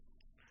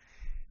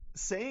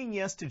Saying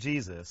yes to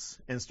Jesus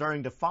and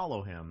starting to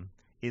follow him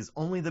is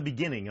only the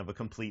beginning of a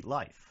complete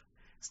life.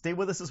 Stay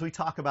with us as we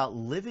talk about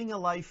living a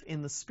life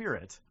in the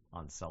Spirit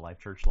on Cell Life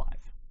Church Live.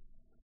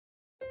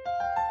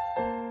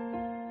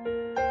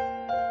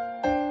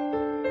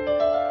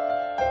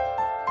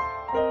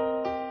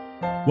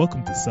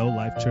 Welcome to Cell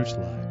Life Church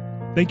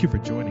Live. Thank you for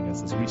joining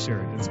us as we share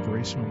an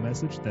inspirational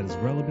message that is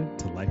relevant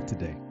to life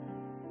today.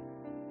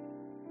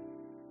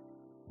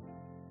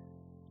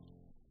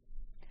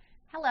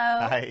 Hello.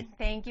 Hi.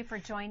 Thank you for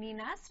joining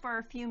us for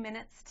a few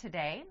minutes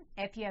today.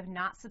 If you have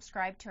not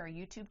subscribed to our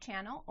YouTube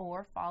channel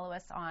or follow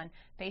us on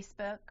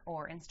Facebook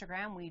or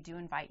Instagram, we do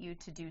invite you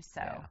to do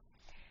so. Yeah.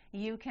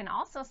 You can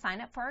also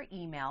sign up for our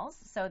emails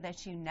so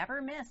that you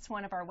never miss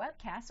one of our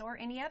webcasts or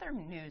any other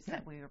news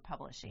that we are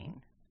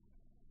publishing.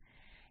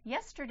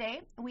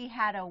 Yesterday, we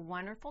had a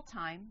wonderful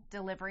time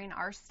delivering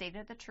our State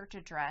of the Church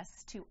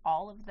address to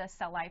all of the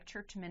Cell Life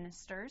Church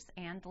ministers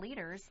and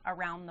leaders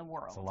around the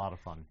world. It's a lot of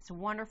fun. It's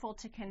wonderful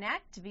to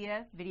connect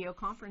via video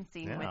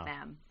conferencing Yeah. with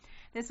them.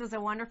 This was a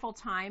wonderful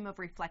time of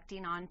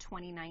reflecting on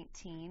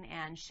 2019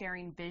 and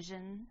sharing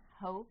vision,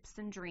 hopes,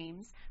 and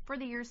dreams for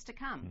the years to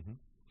come. Mm-hmm.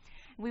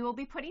 We will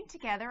be putting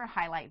together a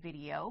highlight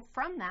video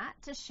from that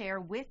to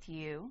share with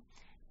you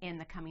in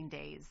the coming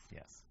days.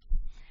 Yes.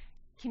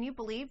 Can you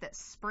believe that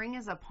spring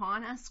is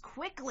upon us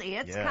quickly?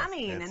 It's Yes,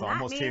 coming, it's and that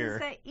almost means here.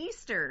 that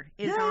Easter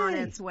is Yay! on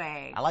its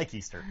way. I like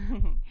Easter.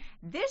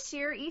 This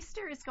year,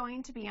 Easter is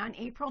going to be on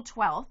April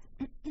 12th,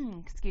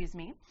 excuse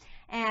me,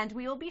 and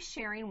we will be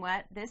sharing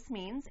what this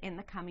means in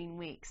the coming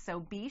weeks. So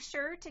be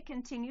sure to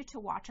continue to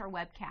watch our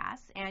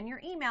webcasts and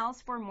your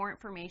emails for more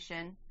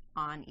information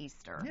on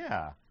Easter.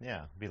 Yeah,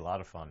 it'll be a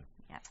lot of fun.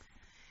 Yes.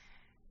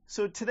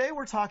 So today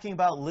we're talking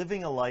about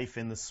living a life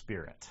in the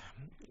Spirit.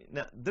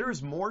 Now,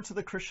 there's more to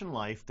the Christian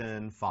life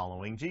than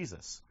following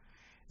Jesus.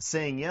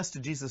 Saying yes to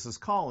Jesus'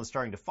 call and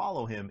starting to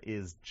follow him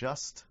is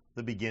just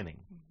the beginning.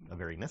 A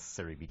very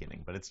necessary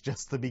beginning, but it's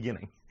just the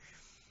beginning.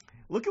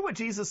 Look at what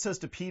Jesus says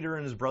to Peter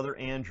and his brother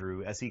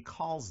Andrew as he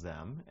calls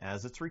them,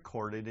 as it's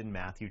recorded in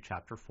Matthew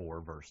chapter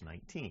 4, verse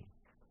 19.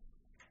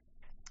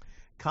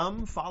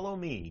 "Come, follow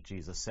me,"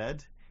 Jesus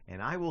said, "and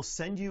I will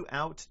send you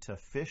out to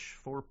fish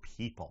for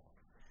people."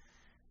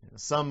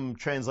 Some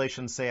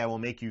translations say, "I will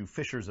make you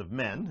fishers of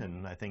men,"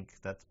 and I think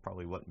that's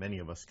probably what many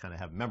of us kind of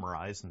have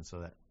memorized, and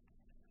so that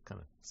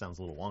kind of sounds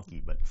a little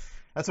wonky, but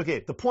that's okay.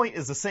 The point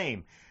is the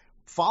same.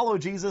 Follow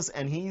Jesus,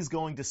 and he's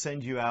going to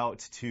send you out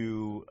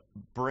to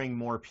bring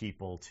more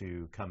people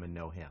to come and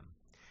know him.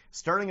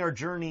 Starting our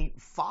journey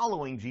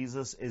following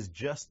Jesus is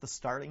just the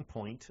starting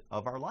point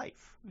of our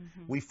life.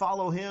 Mm-hmm. We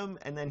follow him,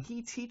 and then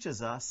he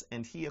teaches us,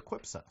 and he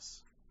equips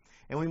us.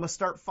 And we must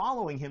start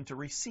following him to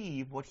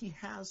receive what he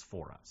has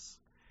for us.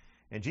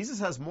 And Jesus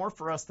has more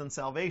for us than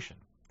salvation.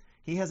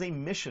 He has a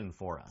mission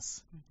for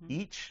us,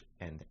 each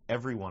and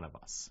every one of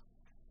us.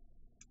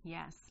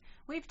 Yes.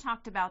 We've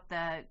talked about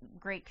the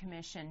Great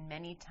Commission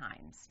many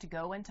times, to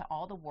go into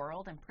all the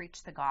world and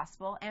preach the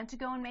gospel and to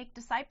go and make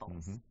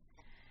disciples.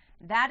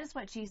 Mm-hmm. That is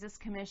what Jesus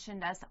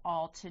commissioned us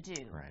all to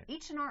do, Right.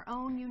 each in our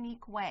own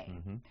unique way.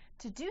 Mm-hmm.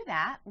 To do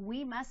that,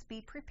 we must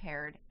be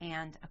prepared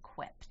and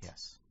equipped.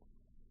 Yes.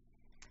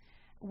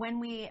 When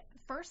we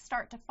first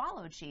start to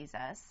follow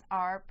Jesus,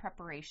 our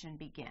preparation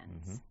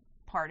begins. Mm-hmm.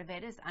 Part of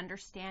it is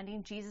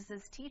understanding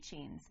Jesus'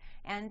 teachings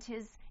and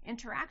his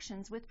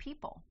interactions with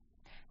people.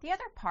 The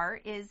other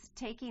part is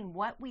taking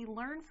what we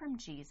learn from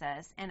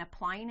Jesus and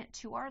applying it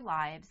to our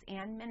lives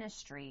and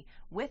ministry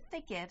with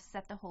the gifts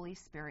that the Holy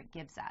Spirit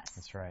gives us.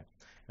 That's right.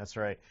 That's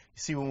right. You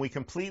see, when we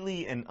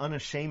completely and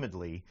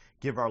unashamedly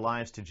give our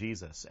lives to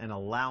Jesus and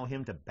allow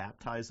him to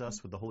baptize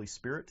us with the Holy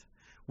Spirit,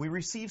 we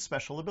receive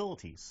special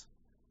abilities,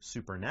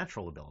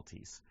 supernatural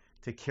abilities,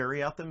 to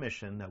carry out the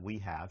mission that we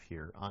have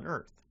here on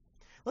earth.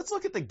 Let's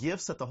look at the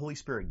gifts that the Holy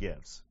Spirit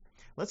gives.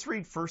 Let's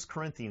read 1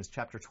 Corinthians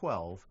chapter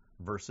 12,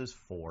 verses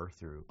 4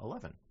 through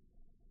 11.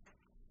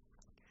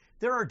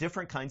 "There are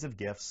different kinds of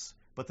gifts,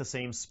 but the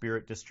same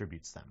Spirit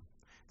distributes them.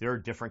 There are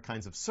different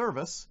kinds of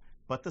service,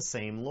 but the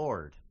same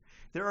Lord.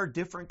 There are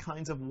different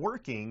kinds of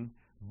working,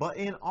 but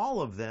in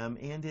all of them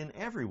and in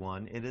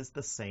everyone it is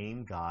the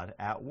same God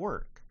at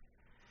work.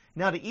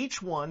 Now to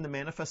each one the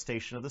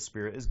manifestation of the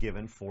Spirit is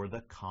given for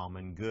the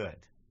common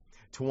good.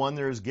 To one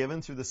there is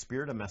given through the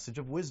Spirit a message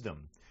of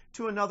wisdom,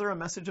 to another a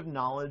message of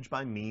knowledge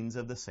by means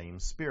of the same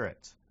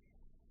Spirit.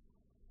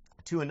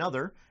 To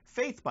another,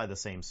 faith by the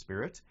same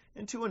Spirit,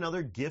 and to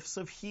another gifts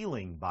of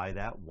healing by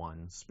that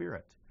one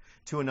Spirit.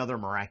 To another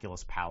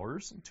miraculous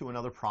powers, to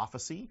another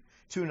prophecy,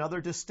 to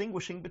another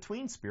distinguishing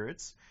between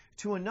spirits,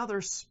 to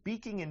another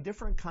speaking in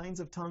different kinds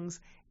of tongues,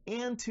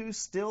 and to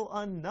still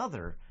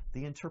another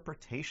the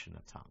interpretation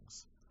of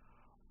tongues.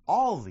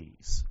 All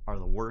these are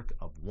the work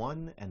of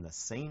one and the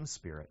same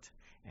Spirit,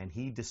 and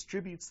he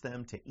distributes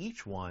them to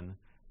each one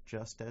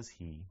just as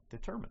he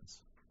determines."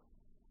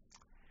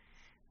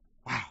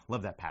 Wow,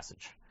 love that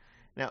passage.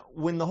 Now,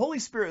 when the Holy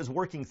Spirit is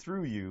working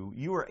through you,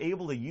 you are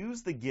able to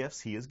use the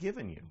gifts he has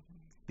given you.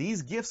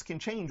 These gifts can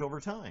change over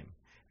time.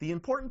 The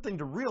important thing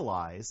to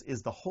realize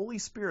is the Holy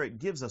Spirit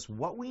gives us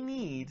what we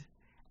need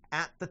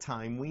at the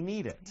time we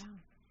need it. Yeah.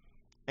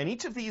 And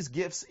each of these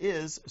gifts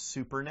is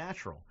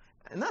supernatural.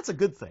 And that's a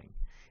good thing.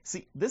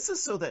 See, this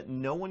is so that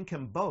no one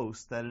can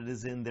boast that it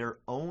is in their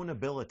own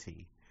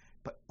ability,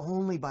 but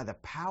only by the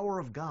power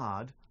of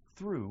God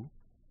through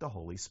the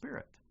Holy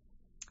Spirit.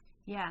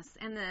 Yes,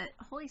 and the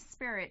Holy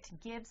Spirit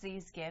gives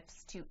these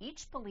gifts to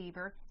each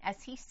believer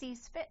as he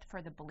sees fit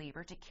for the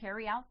believer to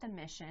carry out the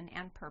mission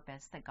and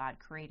purpose that God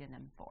created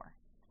them for.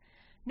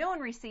 No one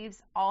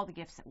receives all the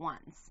gifts at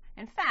once.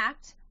 In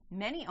fact,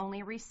 many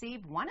only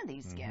receive one of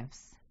these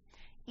gifts.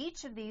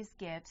 Each of these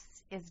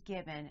gifts is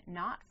given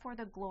not for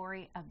the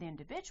glory of the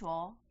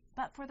individual,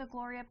 but for the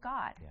glory of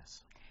God.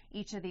 Yes.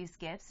 Each of these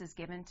gifts is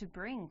given to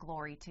bring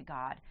glory to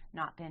God,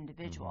 not the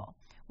individual.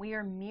 We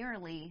are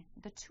merely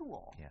the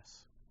tool.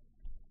 Yes.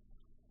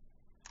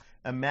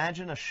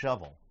 Imagine a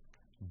shovel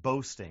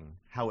boasting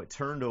how it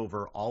turned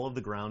over all of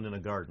the ground in a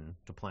garden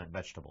to plant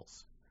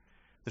vegetables.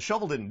 The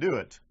shovel didn't do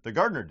it, the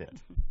gardener did,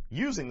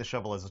 using the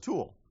shovel as a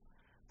tool.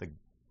 The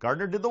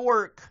gardener did the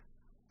work,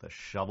 the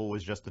shovel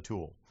was just a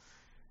tool.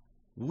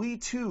 We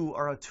too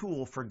are a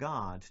tool for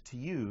God to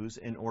use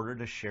in order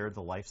to share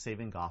the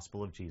life-saving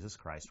gospel of Jesus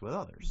Christ with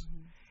others.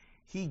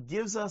 He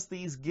gives us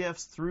these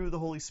gifts through the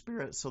Holy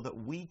Spirit so that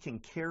we can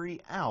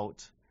carry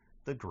out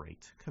the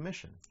Great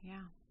Commission.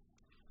 Yeah.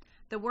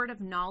 The word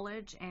of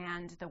knowledge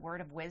and the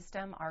word of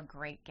wisdom are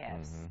great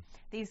gifts.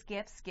 These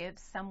gifts give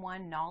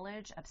someone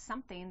knowledge of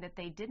something that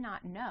they did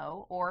not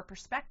know or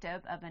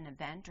perspective of an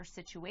event or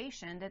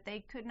situation that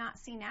they could not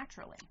see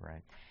naturally.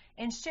 Right.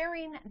 In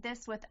sharing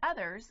this with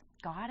others,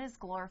 God is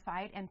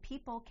glorified and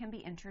people can be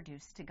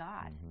introduced to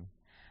God.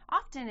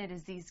 Often it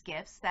is these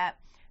gifts that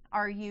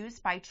are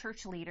used by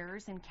church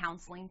leaders and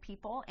counseling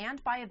people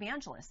and by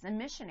evangelists and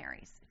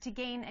missionaries to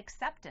gain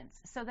acceptance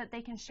so that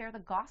they can share the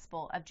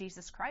gospel of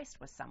Jesus Christ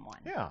with someone.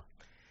 Yeah.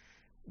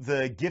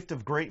 The gift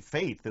of great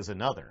faith is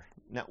another.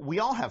 Now, we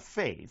all have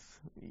faith.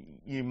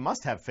 You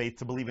must have faith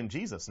to believe in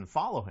Jesus and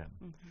follow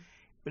him.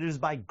 But it is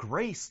by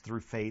grace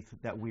through faith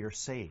that we are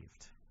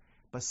saved.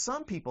 But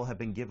some people have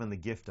been given the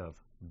gift of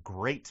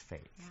great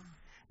faith. Yeah.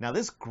 Now,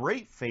 this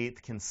great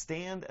faith can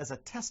stand as a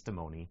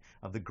testimony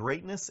of the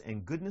greatness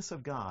and goodness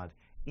of God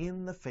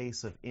in the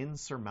face of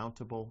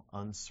insurmountable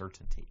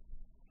uncertainty.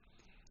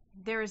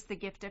 There is the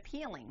gift of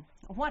healing.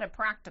 What a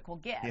practical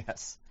gift.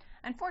 Yes.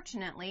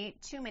 Unfortunately,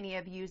 too many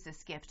have used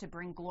this gift to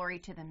bring glory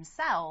to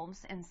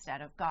themselves instead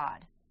of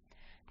God.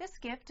 This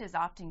gift is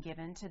often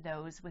given to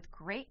those with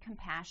great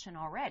compassion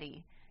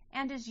already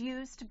and is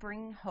used to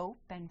bring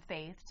hope and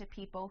faith to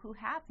people who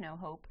have no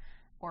hope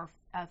or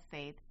of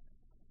faith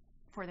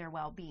for their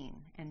well-being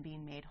and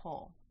being made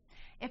whole.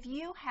 If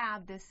you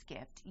have this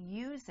gift,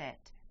 use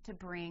it to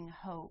bring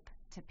hope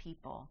to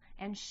people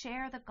and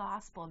share the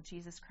gospel of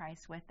Jesus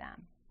Christ with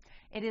them.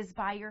 It is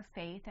by your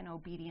faith and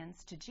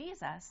obedience to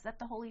Jesus that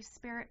the Holy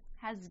Spirit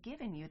has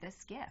given you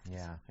this gift.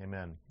 Yeah,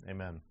 amen,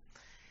 amen.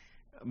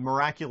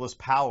 Miraculous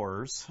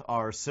powers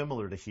are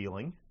similar to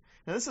healing.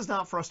 Now, this is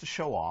not for us to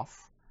show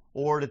off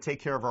or to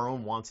take care of our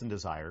own wants and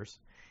desires.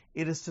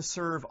 It is to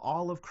serve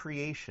all of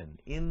creation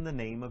in the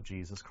name of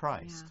Jesus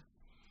Christ. Yeah.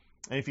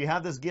 And if you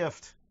have this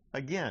gift,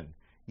 again,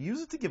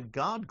 use it to give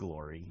God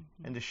glory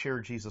and to share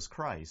Jesus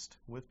Christ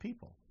with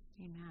people.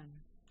 Amen.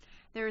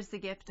 There is the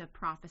gift of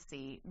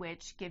prophecy,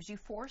 which gives you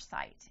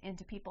foresight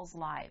into people's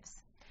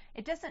lives.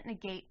 It doesn't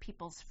negate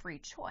people's free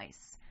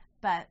choice,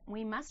 but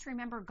we must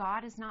remember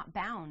God is not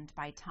bound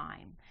by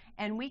time,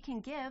 and we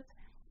can give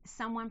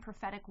someone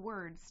prophetic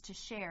words to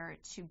share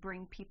to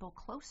bring people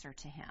closer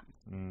to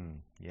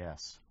him.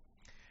 Yes.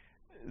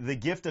 The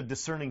gift of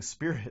discerning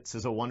spirits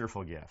is a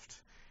wonderful gift.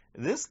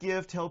 This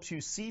gift helps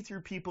you see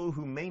through people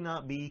who may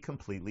not be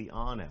completely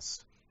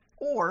honest,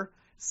 or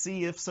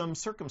see if some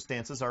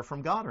circumstances are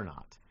from God or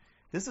not.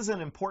 This is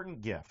an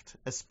important gift,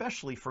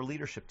 especially for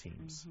leadership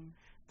teams.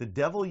 The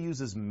devil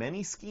uses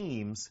many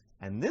schemes,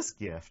 and this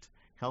gift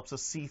helps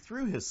us see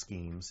through his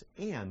schemes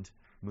and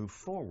move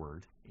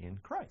forward in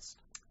Christ.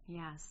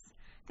 Yes.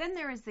 Then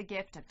there is the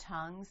gift of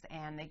tongues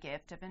and the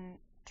gift of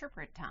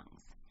interpret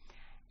tongues.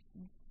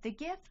 The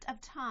gift of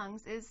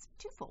tongues is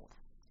twofold.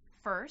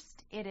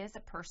 First, it is a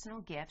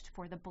personal gift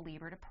for the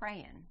believer to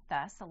pray in,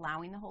 thus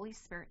allowing the Holy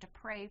Spirit to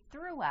pray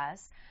through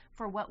us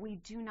for what we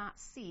do not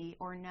see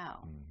or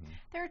know.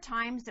 There are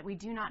times that we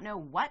do not know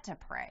what to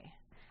pray,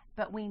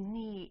 but we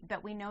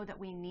know that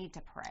we need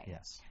to pray.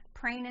 Yes.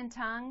 Praying in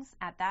tongues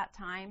at that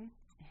time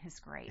is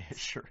great. It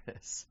sure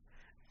is.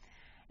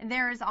 And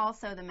there is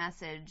also the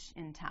message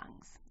in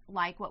tongues,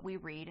 like what we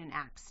read in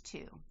Acts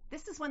 2.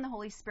 This is when the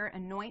Holy Spirit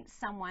anoints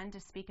someone to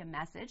speak a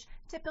message,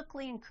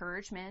 typically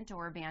encouragement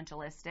or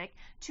evangelistic,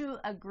 to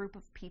a group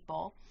of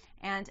people,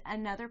 and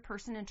another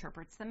person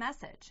interprets the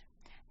message.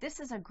 This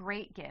is a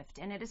great gift,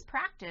 and it is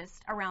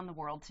practiced around the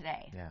world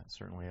today. Yeah, it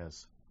certainly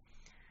is.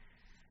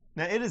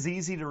 Now, it is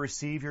easy to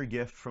receive your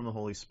gift from the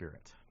Holy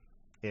Spirit.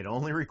 It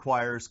only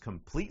requires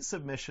complete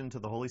submission to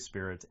the Holy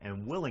Spirit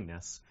and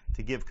willingness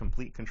to give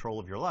complete control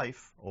of your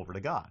life over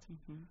to God,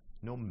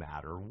 no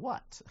matter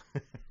what.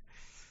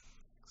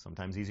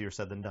 Sometimes easier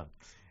said than done.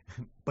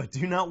 But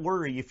do not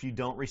worry if you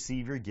don't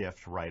receive your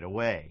gift right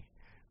away.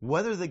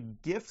 Whether the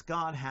gift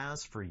God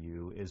has for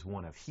you is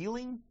one of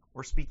healing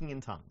or speaking in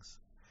tongues,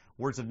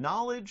 words of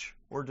knowledge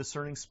or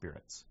discerning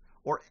spirits,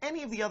 or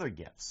any of the other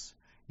gifts,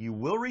 you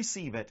will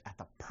receive it at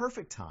the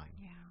perfect time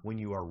when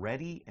you are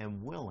ready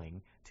and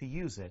willing to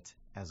use it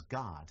as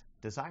God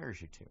desires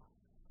you to.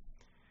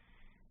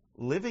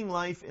 Living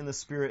life in the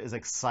Spirit is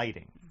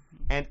exciting,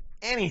 and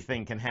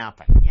anything can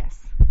happen. Yes.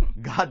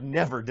 God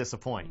never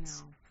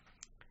disappoints. No.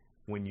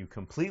 When you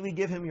completely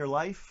give Him your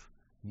life,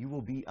 you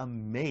will be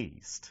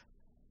amazed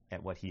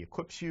at what He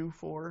equips you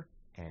for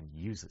and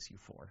uses you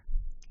for.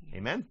 Yes.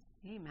 Amen?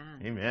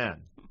 Amen.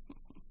 Amen.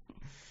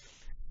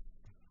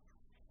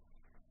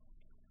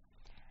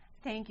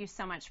 Thank you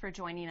so much for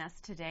joining us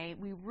today.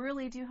 We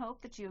really do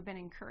hope that you have been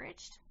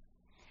encouraged.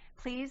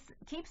 Please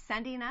keep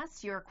sending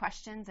us your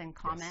questions and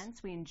comments.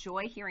 Yes. We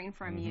enjoy hearing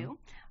from you.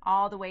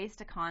 All the ways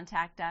to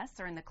contact us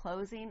are in the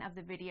closing of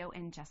the video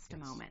in just a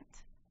moment.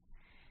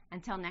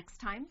 Until next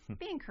time,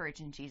 be encouraged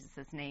in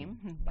Jesus'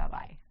 name.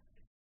 Bye-bye.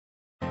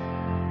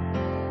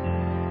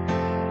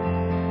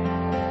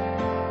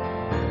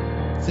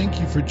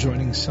 Thank you for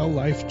joining Cell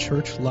Life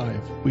Church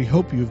Live. We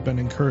hope you have been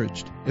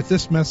encouraged. If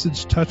this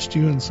message touched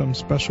you in some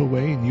special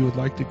way and you would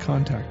like to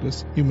contact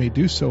us, you may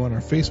do so on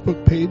our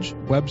Facebook page,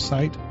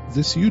 website,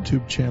 this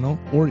YouTube channel,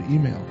 or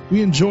email.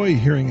 We enjoy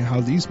hearing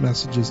how these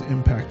messages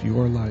impact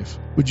your life.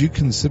 Would you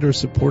consider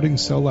supporting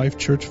Cell Life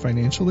Church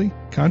financially?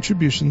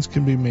 Contributions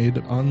can be made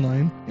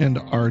online and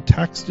are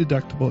tax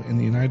deductible in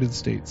the United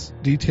States.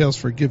 Details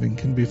for giving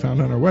can be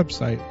found on our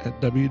website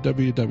at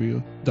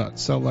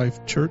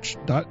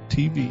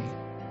www.celllifechurch.tv.